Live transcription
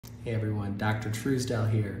Hey everyone, Dr. Truesdale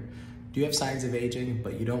here. Do you have signs of aging,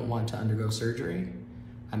 but you don't want to undergo surgery?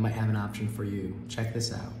 I might have an option for you. Check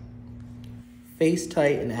this out.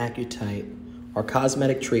 Facetite and Accutite are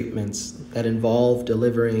cosmetic treatments that involve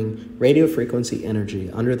delivering radiofrequency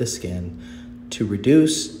energy under the skin to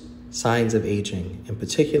reduce signs of aging, in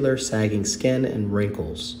particular sagging skin and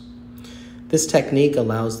wrinkles. This technique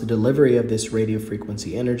allows the delivery of this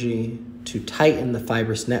radiofrequency energy to tighten the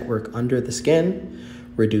fibrous network under the skin,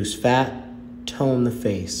 reduce fat, tone the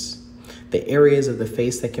face. The areas of the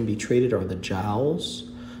face that can be treated are the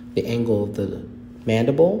jowls, the angle of the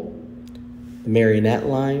mandible, the marionette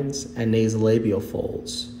lines, and nasolabial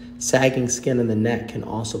folds. Sagging skin in the neck can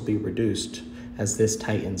also be reduced as this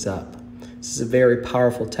tightens up. This is a very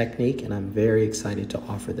powerful technique, and I'm very excited to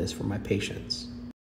offer this for my patients.